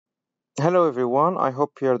Hello everyone, I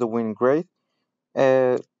hope you are doing great.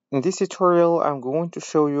 Uh, in this tutorial, I'm going to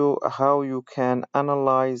show you how you can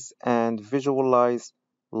analyze and visualize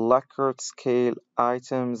Likert scale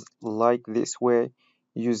items like this way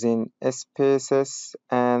using SPSS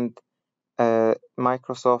and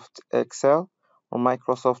Microsoft Excel or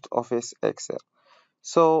Microsoft Office Excel.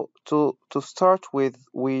 So to start with,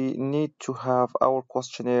 we need to have our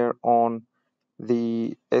questionnaire on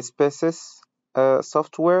the Spaces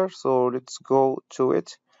software. So let's go to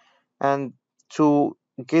it. And to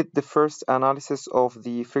get the first analysis of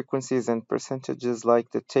the frequencies and percentages like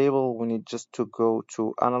the table, we need just to go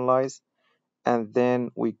to Analyze, and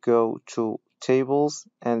then we go to Tables,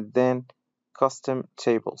 and then Custom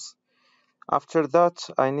Tables. After that,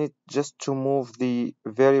 I need just to move the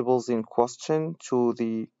variables in question to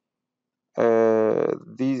these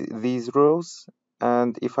rows,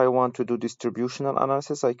 and if I want to do distributional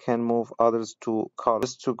analysis I can move others to columns.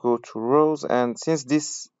 Just to go to rows, and since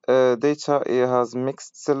this data has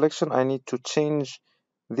mixed selection, I need to change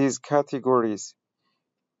these categories,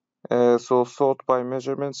 so sort by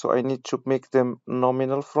measurement, so I need to make them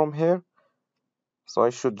nominal from here. So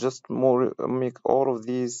I should just make all of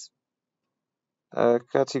these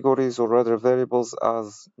categories, or rather variables,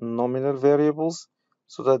 as nominal variables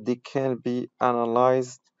so that they can be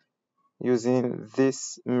analyzed using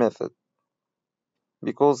this method,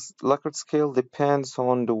 because Likert scale depends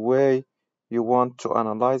on the way you want to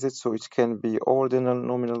analyze it, so it can be ordinal,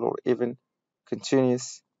 nominal, or even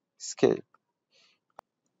continuous scale.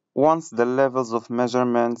 Once the levels of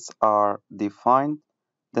measurements are defined,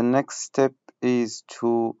 the next step is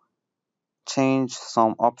to change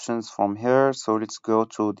some options from here. So let's go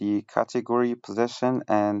to the category position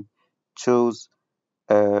and choose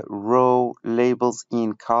row labels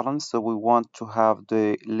in columns. So we want to have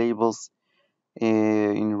the labels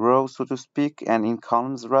in rows, so to speak, and in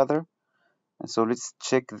columns rather. And so let's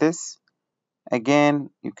check this. Again,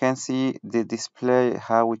 you can see the display,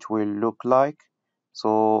 how it will look like.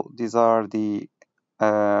 So these are the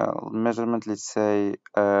measurement, let's say,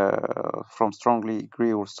 from strongly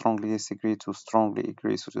agree or strongly disagree to strongly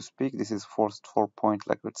agree, so to speak. This is first 4-point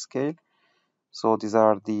Likert scale. So these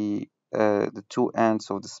are the two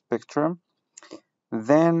ends of the spectrum.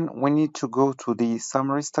 Then we need to go to the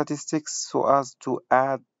summary statistics so as to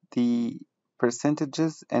add the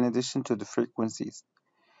percentages in addition to the frequencies.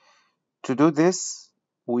 To do this,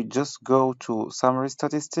 we just go to summary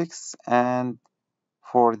statistics, and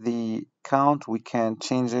for the count we can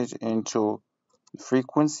change it into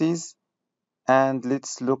frequencies, and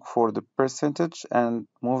let's look for the percentage and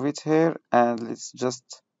move it here, and let's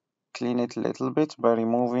just clean it a little bit by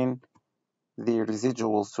removing the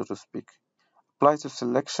residuals, so to speak. Apply to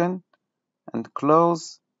selection and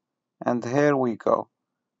close, and here we go.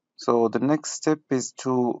 So the next step is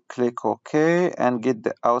to click OK and get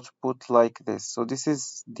the output like this. So this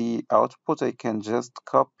is the output. I can just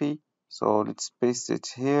copy. So let's paste it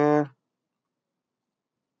here.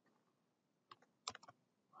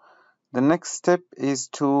 The next step is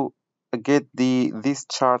to get this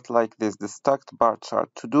chart like this, the stacked bar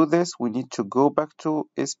chart. To do this, we need to go back to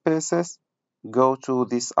Spaces, go to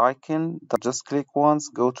this icon, just click once,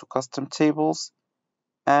 go to Custom Tables,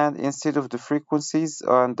 and instead of the frequencies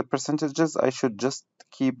and the percentages, I should just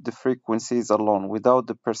keep the frequencies alone without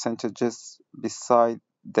the percentages beside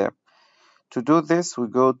them. To do this, we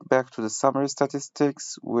go back to the summary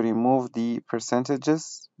statistics, we remove the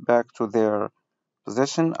percentages back to their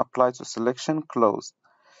position, apply to selection, close.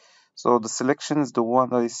 So the selection is the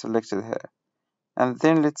one that is selected here. And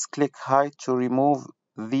then let's click hide to remove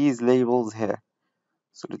these labels here.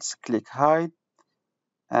 So let's click hide,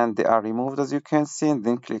 and they are removed as you can see, and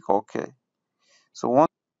then click OK. So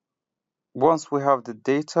once we have the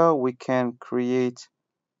data, we can create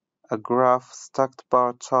a graph stacked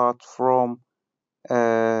bar chart from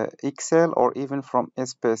Excel or even from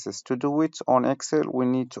Spaces. To do it on Excel, we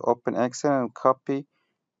need to open Excel and copy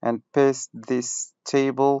and paste this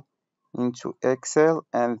table into Excel,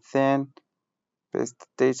 and then paste the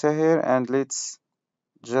data here, and let's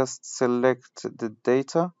just select the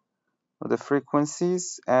data, the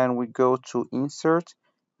frequencies, and we go to insert,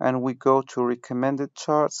 and we go to recommended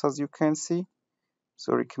charts, as you can see.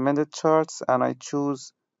 So recommended charts, and I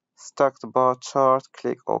choose stacked bar chart,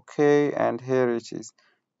 click OK, and here it is.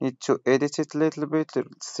 Need to edit it a little bit.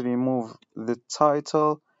 Let's remove the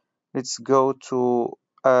title. Let's go to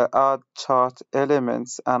add chart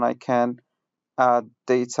elements, and I can add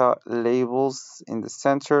data labels in the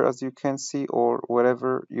center, as you can see, or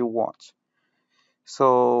wherever you want.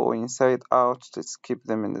 So inside out, let's keep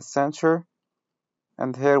them in the center,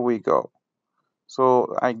 and here we go.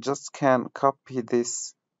 So I just can copy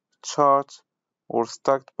this chart or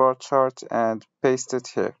stacked bar chart and paste it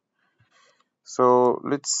here. So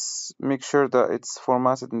let's make sure that it's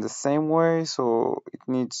formatted in the same way, so it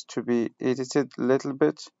needs to be edited a little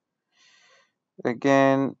bit.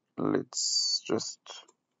 Again, let's just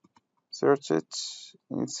search it,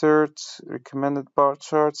 insert recommended bar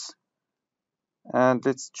charts, and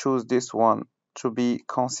let's choose this one to be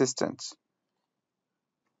consistent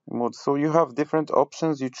mode. So you have different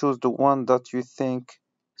options. You choose the one that you think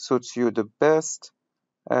suits you the best.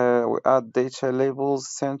 We add data labels,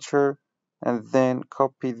 center, and then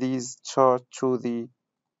copy these charts to the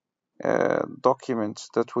document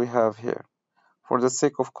that we have here for the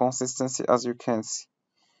sake of consistency, as you can see.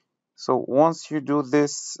 So once you do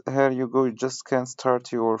this, here you go, you just can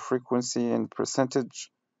start your frequency and percentage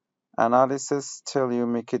analysis till you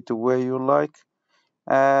make it the way you like.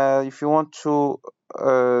 If you want to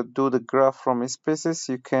do the graph from spaces,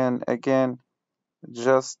 you can again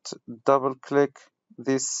just double click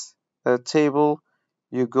this table.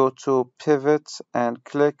 You go to pivot and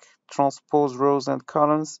click transpose rows and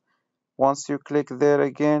columns. Once you click there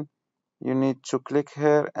again, you need to click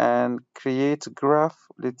here and create graph.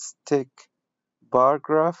 Let's take bar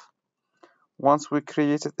graph. Once we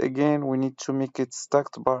create it again, we need to make it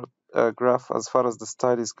stacked bar graph as far as the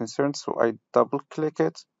style is concerned. So I double click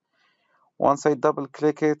it. Once I double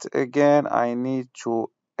click it again, I need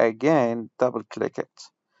to again double click it.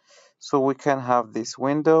 So we can have this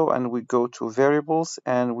window and we go to variables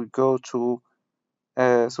and we go to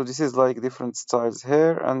so this is like different styles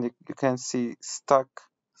here, and you can see stacked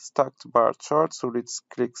bar chart. So let's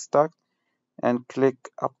click stack and click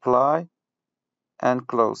apply and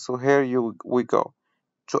close. So here we go.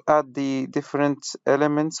 To add the different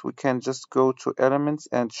elements, we can just go to elements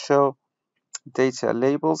and show data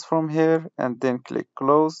labels from here and then click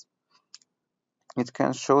close. It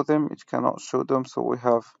can show them, it cannot show them, so we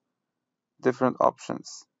have different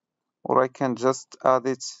options. Or I can just add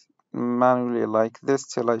it manually like this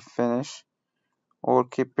till I finish, or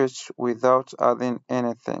keep it without adding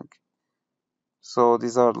anything. So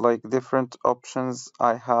these are like different options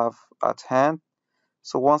I have at hand.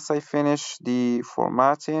 So once I finish the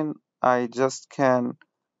formatting, I just can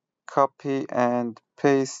copy and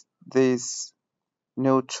paste this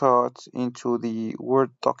new chart into the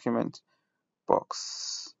Word document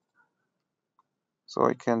box. So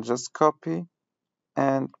I can just copy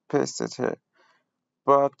and paste it here.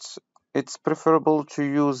 But it's preferable to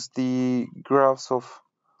use the graphs of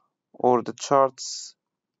or the charts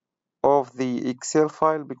of the Excel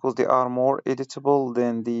file because they are more editable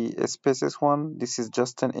than the Spaces one. This is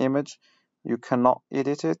just an image. You cannot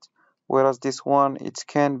edit it. Whereas this one, it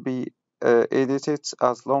can be edited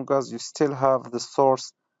as long as you still have the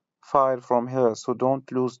source file from here. So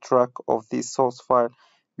don't lose track of the source file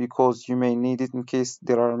because you may need it in case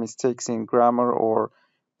there are mistakes in grammar or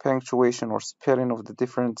punctuation or spelling of the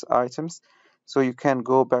different items. So you can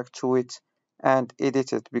go back to it and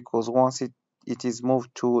edit it because once it is moved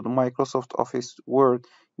to the Microsoft Office Word,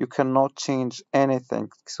 you cannot change anything.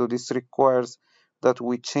 So this requires that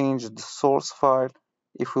we change the source file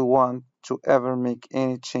if we want to ever make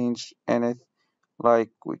any change in it. Like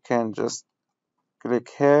we can just click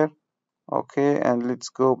here, okay, and let's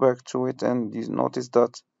go back to it and you notice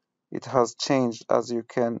that it has changed as you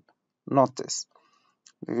can notice.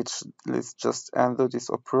 Let's just undo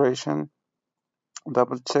this operation,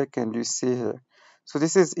 double check, and you see here. So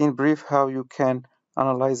this is in brief how you can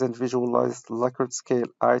analyze and visualize Likert scale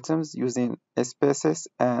items using spaces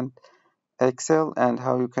and Excel, and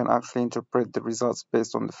how you can actually interpret the results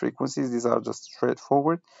based on the frequencies. These are just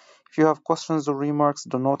straightforward. If you have questions or remarks,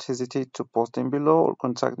 do not hesitate to post them below or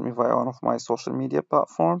contact me via one of my social media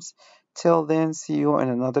platforms. Till then, see you in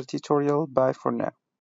another tutorial. Bye for now.